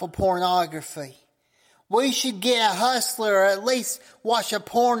artful pornography. We should get a hustler or at least watch a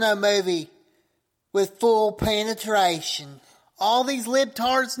porno movie with full penetration. All these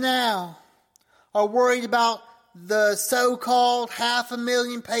libtards now are worried about the so-called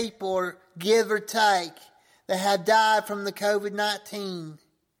 500,000 people, or give or take, that have died from the COVID-19.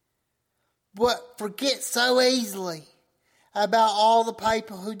 But forget so easily about all the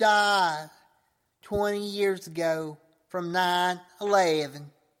people who died 20 years ago from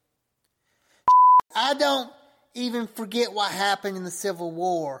 9/11. I don't even forget what happened in the Civil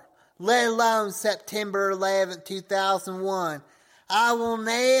War, let alone September 11, 2001. I will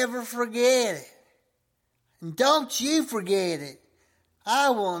never forget it. And don't you forget it. I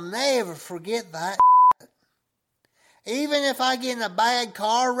will never forget that. Even if I get in a bad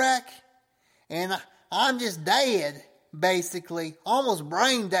car wreck and I'm just dead, basically, almost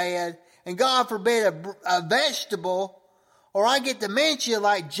brain dead, and God forbid a vegetable, or I get dementia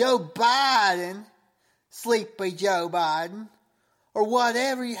like Joe Biden, Sleepy Joe Biden, or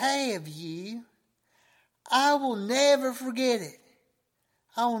whatever have you, I will never forget it.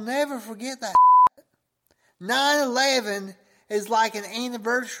 I will never forget that. 9/11 is like an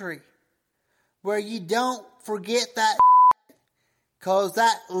anniversary where you don't forget that, cause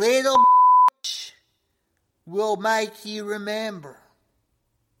that little will make you remember.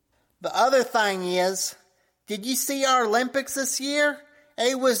 The other thing is, did you see our Olympics this year?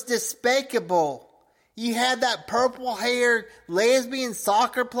 It was despicable. You had that purple-haired lesbian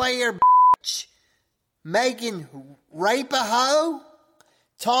soccer player Megan Rapinoe.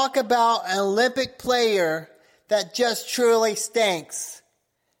 Talk about an Olympic player that just truly stinks.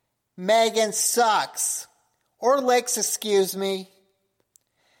 Megan sucks. Or licks, excuse me.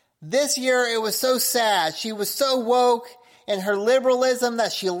 This year it was so sad. She was so woke in her liberalism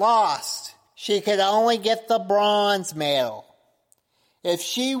that she lost. She could only get the bronze medal. If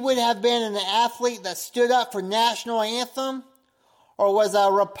she would have been an athlete that stood up for national anthem, or was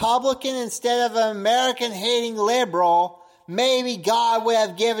a Republican instead of an American-hating liberal, maybe God would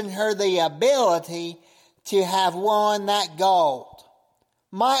have given her the ability to have won that gold.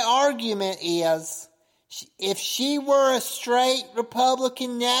 My argument is, if she were a straight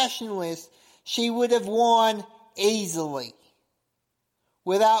Republican nationalist, she would have won easily,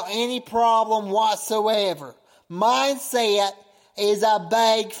 without any problem whatsoever. Mindset is a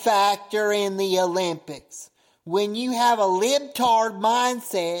big factor in the Olympics. When you have a libtard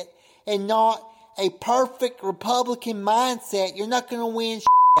mindset and not a perfect Republican mindset, you're not going to win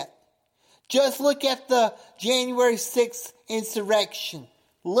shit. Just look at the January 6th insurrection.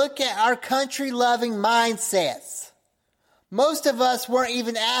 Look at our country-loving mindsets. Most of us weren't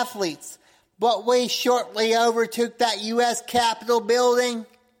even athletes, but we shortly overtook that U.S. Capitol building.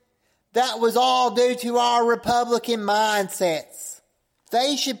 That was all due to our Republican mindsets.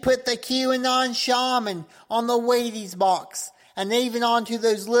 They should put the QAnon shaman on the Wheaties box and even onto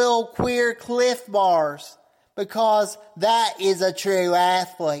those little queer Cliff bars, because that is a true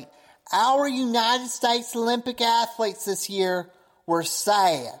athlete. Our United States Olympic athletes this year were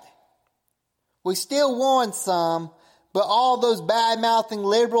sad. We still won some, but all those bad-mouthing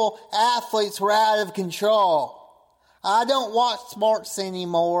liberal athletes were out of control. I don't watch sports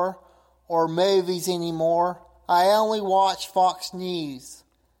anymore or movies anymore. I only watch Fox News.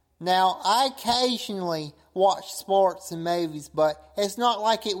 Now, I occasionally watch sports and movies, but it's not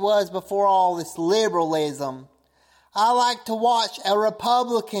like it was before all this liberalism. I like to watch a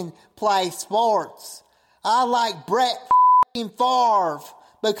Republican play sports. I like Brett Favre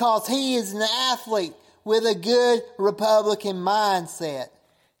because he is an athlete with a good Republican mindset.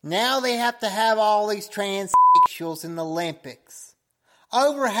 Now they have to have all these transsexuals in the Olympics.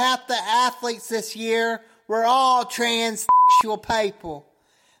 Over half the athletes this year were all transsexual people.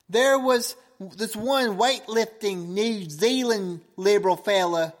 There was this one weightlifting New Zealand liberal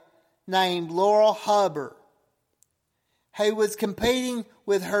fella named Laurel Hubbard, who was competing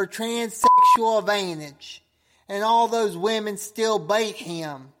with her transsexual advantage, and all those women still beat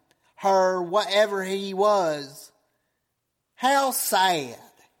him, her, whatever he was. How sad.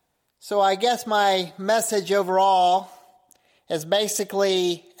 So I guess my message overall is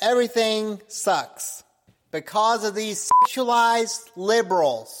basically everything sucks because of these sexualized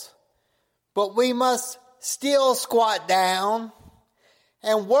liberals. But we must still squat down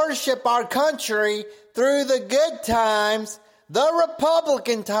and worship our country through the good times, the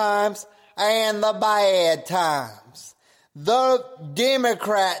Republican times, and the bad times, the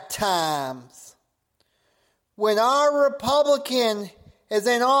Democrat times. When our Republican is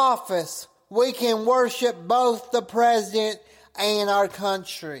in office, we can worship both the president and our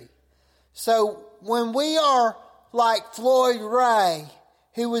country. So when we are like Floyd Ray,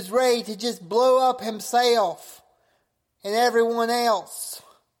 who was ready to just blow up himself and everyone else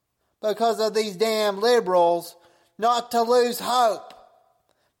because of these damn liberals, not to lose hope,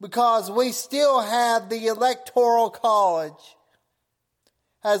 because we still have the Electoral College.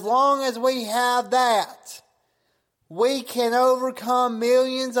 As long as we have that, we can overcome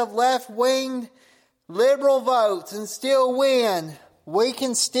millions of left-wing liberal votes and still win. We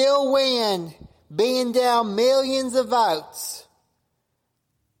can still win, being down millions of votes.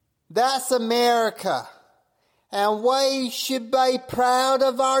 That's America. And we should be proud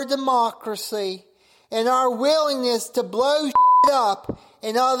of our democracy and our willingness to blow shit up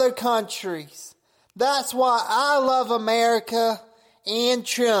in other countries. That's why I love America and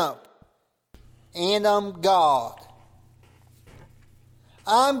Trump. And I'm God.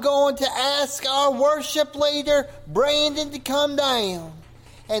 I'm going to ask our worship leader, Brandon, to come down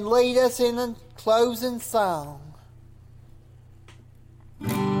and lead us in a closing song.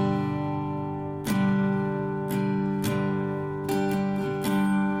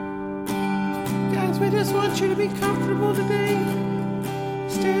 Guys, we just want you to be comfortable today.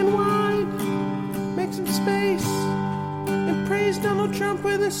 Stand wide, make some space, and praise Donald Trump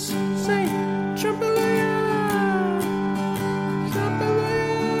with us. Say, Trump-a-laya!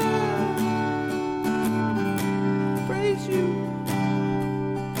 Praise you.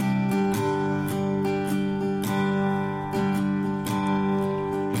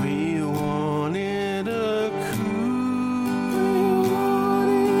 We wanted a coup.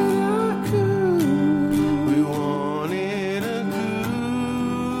 We wanted a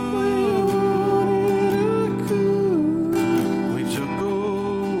coup. We took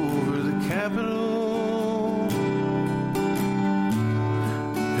over the Capitol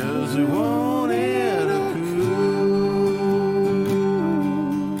 'cause we wanted a coup.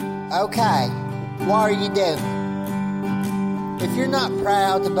 Okay, what are you doing? If you're not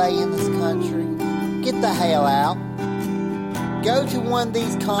proud to be in this country, get the hell out. Go to one of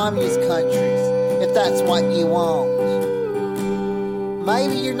these communist countries if that's what you want.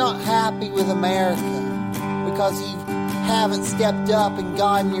 Maybe you're not happy with America because you haven't stepped up and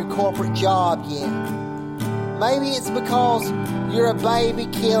gotten your corporate job yet. Maybe it's because you're a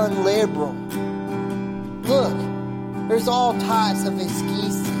baby-killing liberal. Look, there's all types of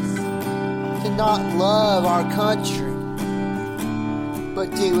excuses to not love our country. But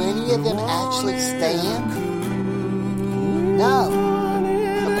do any of them actually stand? No,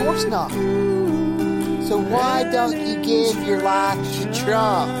 of course not. So why don't you give your life to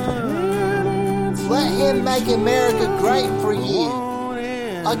Trump? Let him make America great for you.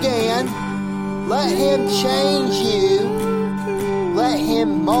 Again, let him change you. Let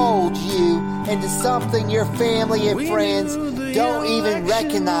him mold you into something your family and friends don't even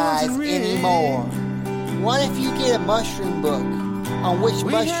recognize anymore. What if you get a mushroom book on which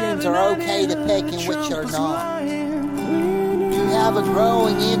mushrooms are okay to pick and which are not? You have a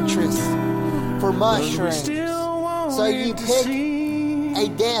growing interest for mushrooms, so you pick a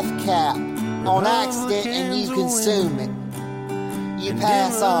death cap on accident and you consume it. You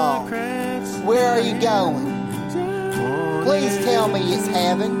pass on. Where are you going? Please tell me it's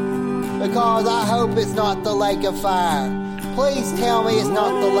heaven, because I hope it's not the lake of fire. Please tell me it's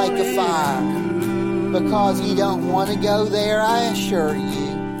not the lake of fire, because you don't want to go there, I assure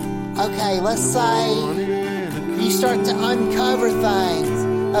you. Okay, let's say you start to uncover things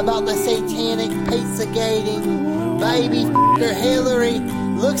about the satanic pizza-gating baby f***er Hillary.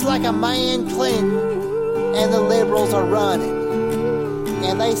 Looks like a man Clinton, and the liberals are running.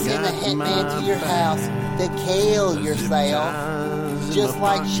 And they send a hitman to your house to kill yourself, just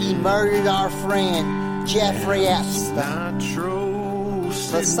like she murdered our friend Jeffrey Epstein.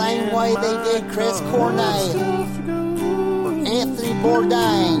 The same way they did Chris Cornell, or Anthony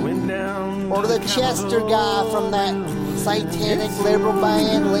Bourdain, or the Chester guy from that satanic liberal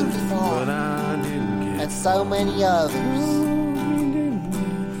band Linkin Park, and so many others.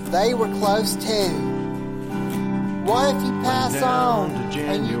 They were close too. What if you pass on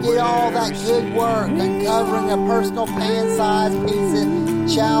and you did all that good work uncovering a personal pan-sized piece of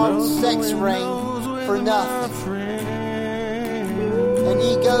child sex ring for nothing, and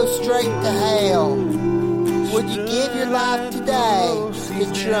you go straight to hell? Would you give your life today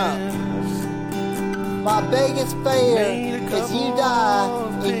to Trump? My biggest fear is you die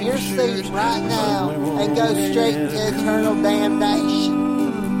in your seat right now and go straight to eternal damnation.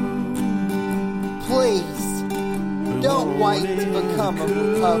 Please, don't wait to become a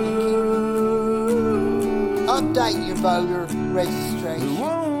Republican. Update your voter registration.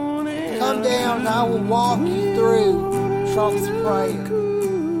 Come down and I will walk you through Trump's prayer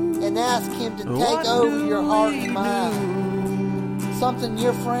and ask him to take over your heart and mind. Something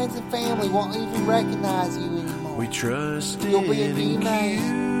your friends and family won't even recognize you anymore. You'll be a new man,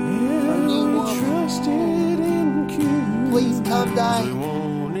 a new woman. Please come down.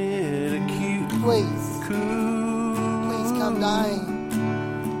 Please come down.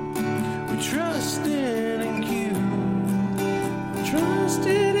 We trusted in Q.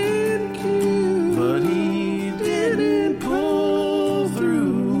 Trusted in Q. But he didn't pull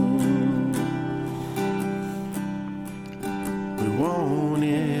through. We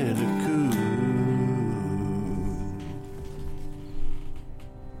wanted a coup.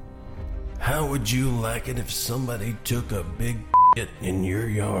 How would you like it if somebody took a big shit in your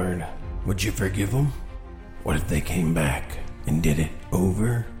yard? Would you forgive them? What if they came back and did it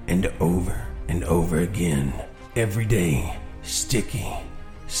over and over and over again? Every day, sticky,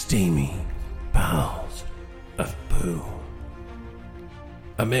 steamy piles of poo.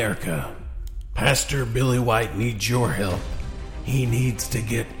 America, Pastor Billy White needs your help. He needs to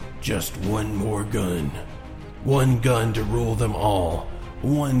get just one more gun. One gun to rule them all.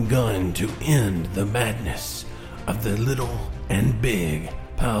 One gun to end the madness of the little and big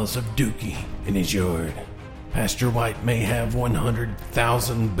piles of dookie in his yard. Pastor White may have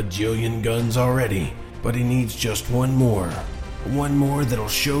 100,000 bajillion guns already, but he needs just one more. One more that'll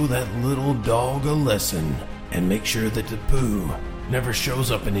show that little dog a lesson and make sure that the poo never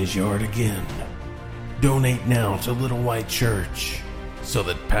shows up in his yard again. Donate now to Little White Church so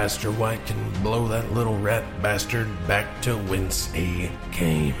that Pastor White can blow that little rat bastard back to whence he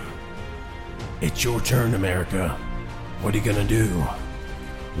came. It's your turn, America. What are you gonna do?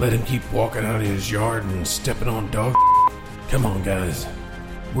 Let him keep walking out of his yard and stepping on dog? Come on, guys.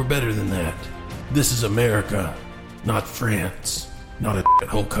 We're better than that. This is America, not France. Not a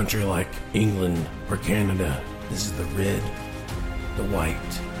whole country like England or Canada. This is the red, the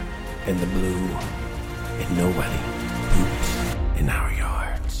white, and the blue. And nobody poops in our yard.